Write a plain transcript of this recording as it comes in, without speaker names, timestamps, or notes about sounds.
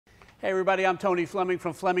Hey everybody, I'm Tony Fleming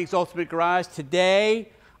from Fleming's Ultimate Garage. Today,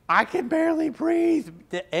 I can barely breathe.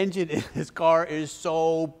 The engine in this car is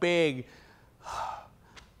so big.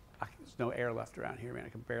 There's no air left around here, man. I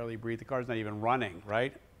can barely breathe. The car's not even running,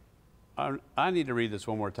 right? I need to read this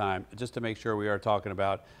one more time just to make sure we are talking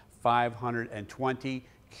about 520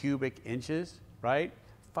 cubic inches, right?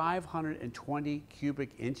 520 cubic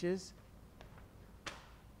inches.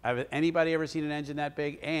 Have anybody ever seen an engine that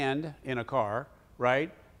big and in a car,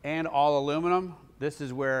 right? And all aluminum. This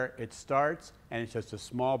is where it starts, and it's just a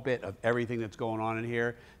small bit of everything that's going on in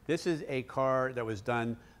here. This is a car that was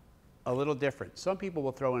done a little different. Some people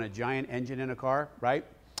will throw in a giant engine in a car, right?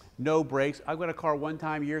 No brakes. I've got a car one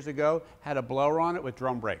time years ago, had a blower on it with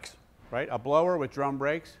drum brakes, right? A blower with drum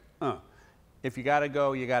brakes. If you gotta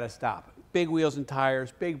go, you gotta stop. Big wheels and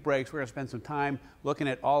tires, big brakes. We're gonna spend some time looking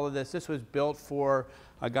at all of this. This was built for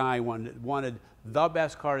a guy who wanted the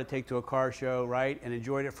best car to take to a car show, right? And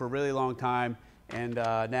enjoyed it for a really long time. And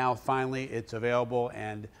now finally it's available.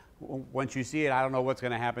 And once you see it, I don't know what's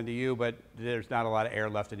gonna happen to you, but there's not a lot of air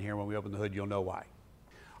left in here. When we open the hood, you'll know why.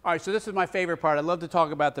 All right, so this is my favorite part. I love to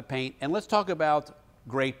talk about the paint, and let's talk about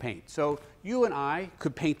great paint. So you and I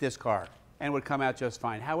could paint this car and it would come out just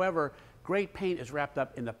fine. However, great paint is wrapped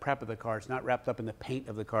up in the prep of the car. It's not wrapped up in the paint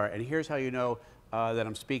of the car. And here's how you know that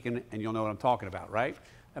I'm speaking and you'll know what I'm talking about, right?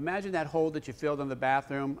 Imagine that hole that you filled in the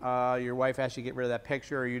bathroom. Your wife asked you to get rid of that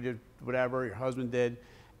picture, or you did whatever, your husband did,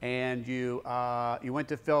 and you went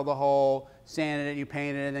to fill the hole, sanded it, you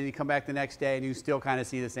painted it, and then you come back the next day and you still kind of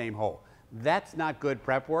see the same hole. That's not good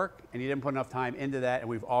prep work, and you didn't put enough time into that, and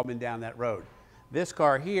we've all been down that road. This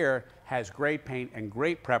car here has great paint and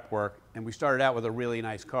great prep work, and we started out with a really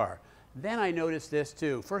nice car. Then I noticed this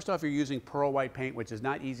too. First off, you're using pearl white paint, which is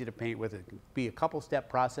not easy to paint with. It can be a couple step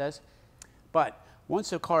process, but once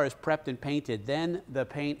the car is prepped and painted, then the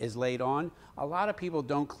paint is laid on. A lot of people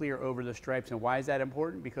don't clear over the stripes, and why is that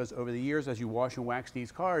important? Because over the years, as you wash and wax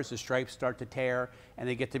these cars, the stripes start to tear and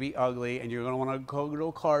they get to be ugly, and you're gonna wanna go to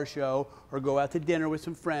a car show or go out to dinner with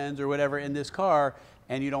some friends or whatever in this car,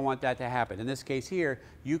 and you don't want that to happen. In this case here,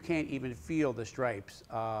 you can't even feel the stripes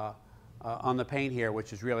on the paint here,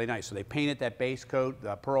 which is really nice. So they painted that base coat,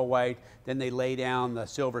 the pearl white, then they lay down the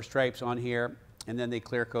silver stripes on here, and then they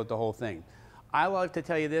clear coat the whole thing. I like to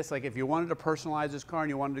tell you this, like if you wanted to personalize this car and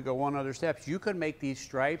you wanted to go one other step, you could make these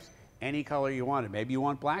stripes any color you wanted. Maybe you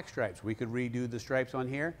want black stripes. We could redo the stripes on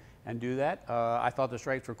here and do that. I thought the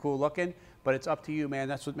stripes were cool looking, but it's up to you, man.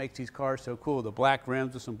 That's what makes these cars so cool. The black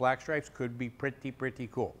rims with some black stripes could be pretty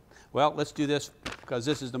cool. Well, let's do this because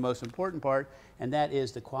this is the most important part, and that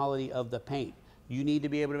is the quality of the paint. You need to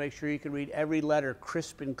be able to make sure you can read every letter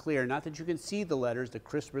crisp and clear. Not that you can see the letters. The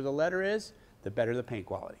crisper the letter is, the better the paint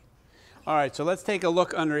quality. All right, so let's take a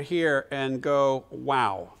look under here and go,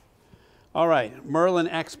 wow. All right, Merlin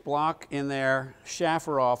X block in there,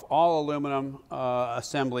 chaffer off, all aluminum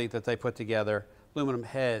assembly that they put together, aluminum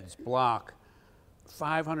heads, block,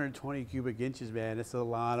 520 cubic inches, man. It's a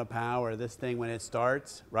lot of power. This thing, when it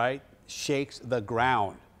starts, right, shakes the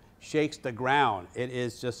ground. Shakes the ground. It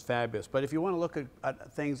is just fabulous. But if you want to look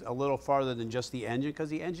at things a little farther than just the engine,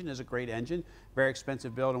 because the engine is a great engine, very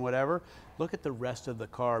expensive build and whatever, look at the rest of the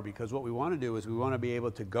car, because what we want to do is we want to be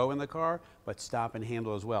able to go in the car, but stop and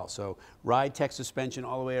handle as well. So Ride Tech suspension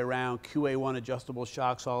all the way around, QA1 adjustable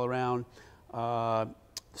shocks all around,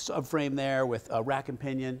 subframe there with a rack and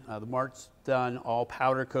pinion. The Mart's done all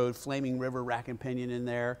powder coat, Flaming River rack and pinion in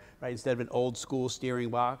there, right? Instead of an old school steering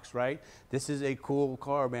box, right? This is a cool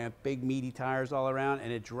car, man. Big meaty tires all around,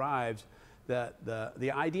 and it drives.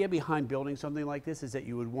 The idea behind building something like this is that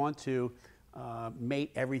you would want to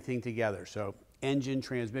mate everything together. So engine,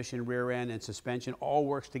 transmission, rear end, and suspension all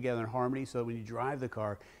works together in harmony, so when you drive the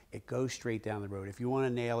car, it goes straight down the road. If you want to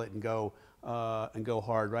nail it and go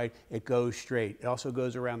hard, right, it goes straight. It also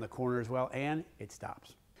goes around the corner as well, and it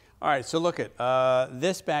stops. All right, so look at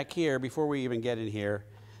this back here, before we even get in here,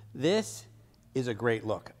 this is a great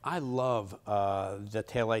look. I love the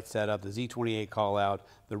taillight setup, the Z-28 call out,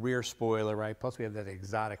 the rear spoiler, right? Plus we have that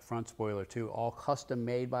exotic front spoiler too, all custom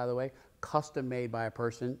made, by the way, custom made by a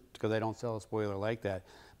person, because they don't sell a spoiler like that.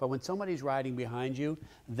 But when somebody's riding behind you,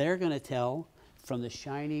 they're gonna tell from the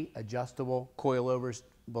shiny adjustable coilovers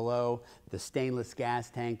below, the stainless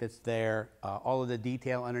gas tank that's there, all of the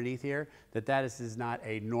detail underneath here, that is not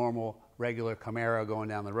a normal, regular Camaro going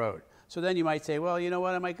down the road. So then you might say, well, you know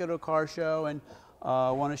what, I might go to a car show and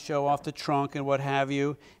want to show off the trunk and what have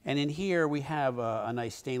you. And in here we have a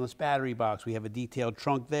nice stainless battery box. We have a detailed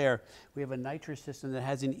trunk there. We have a nitrous system that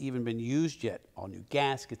hasn't even been used yet. All new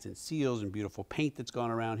gaskets and seals and beautiful paint that's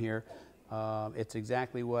gone around here. It's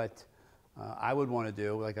exactly what I would want to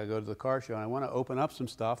do, like I go to the car show and I want to open up some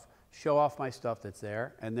stuff, show off my stuff that's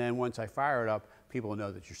there, and then once I fire it up, people will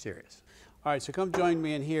know that you're serious. All right, so come join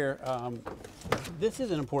me in here. This is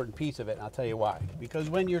an important piece of it, and I'll tell you why. Because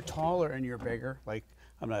when you're taller and you're bigger, like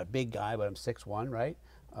I'm not a big guy, but I'm 6'1", right?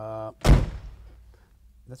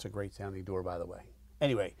 That's a great sounding door, by the way.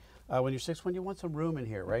 Anyway, when you're 6'1", you want some room in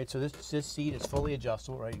here, right? So this seat is fully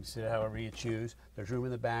adjustable, right? You can sit however you choose. There's room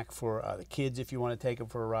in the back for the kids if you want to take them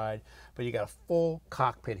for a ride. But you got a full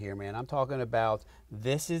cockpit here, man. I'm talking about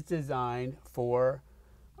this is designed for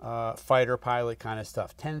fighter pilot kind of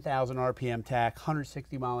stuff. 10,000 RPM tach,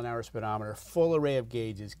 160 mile an hour speedometer, full array of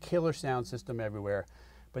gauges, killer sound system everywhere.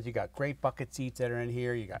 But you got great bucket seats that are in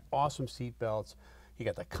here. You got awesome seat belts. You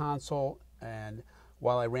got the console. And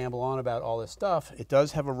while I ramble on about all this stuff, it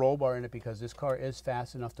does have a roll bar in it because this car is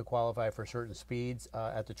fast enough to qualify for certain speeds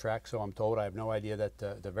at the track. So I'm told. I have no idea that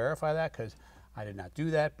to verify that because I did not do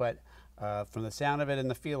that. But from the sound of it and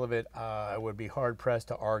the feel of it, I would be hard pressed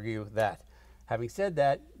to argue that. Having said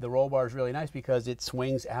that, the roll bar is really nice because it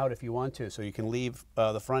swings out if you want to. So you can leave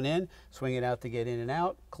the front end, swing it out to get in and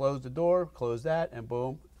out, close the door, close that, and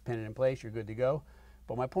boom, pin it in place, you're good to go.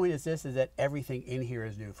 But my point is this, is that everything in here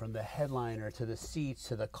is new, from the headliner to the seats,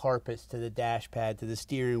 to the carpets, to the dash pad, to the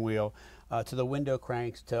steering wheel, to the window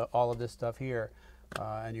cranks, to all of this stuff here.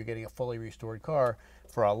 And you're getting a fully restored car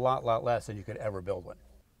for a lot less than you could ever build one.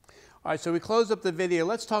 All right, so we closed up the video.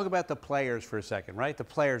 Let's talk about the players for a second, right? The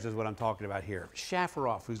players is what I'm talking about here.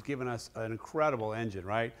 Shafarov, who's given us an incredible engine,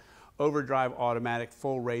 right? Overdrive automatic,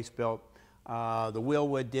 full race built, the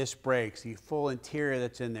Wheelwood disc brakes, the full interior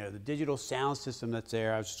that's in there, the digital sound system that's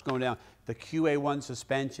there. I was just going down, the QA1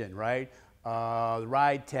 suspension, right? The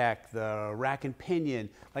ride tech, the rack and pinion,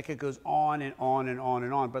 like it goes on and on and on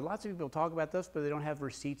and on. But lots of people talk about this, but they don't have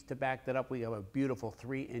receipts to back that up. We have a beautiful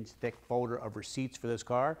 3-inch thick folder of receipts for this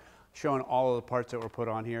car, showing all of the parts that were put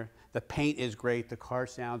on here. The paint is great. The car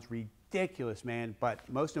sounds ridiculous, man. But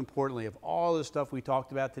most importantly, of all the stuff we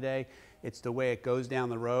talked about today, it's the way it goes down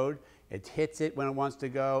the road. It hits it when it wants to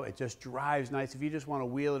go. It just drives nice. If you just want to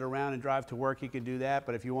wheel it around and drive to work, you can do that.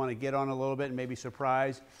 But if you want to get on a little bit and maybe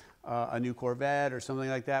surprise a new Corvette or something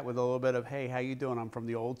like that with a little bit of, hey, how you doing? I'm from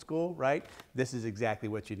the old school, right? This is exactly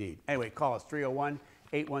what you need. Anyway, call us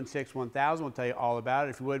 301-816-1000. We'll tell you all about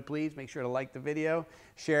it. If you would, please make sure to like the video,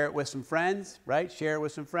 share it with some friends, right? Share it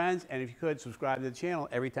with some friends. And if you could, subscribe to the channel.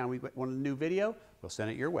 Every time we want a new video, we'll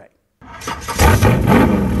send it your way.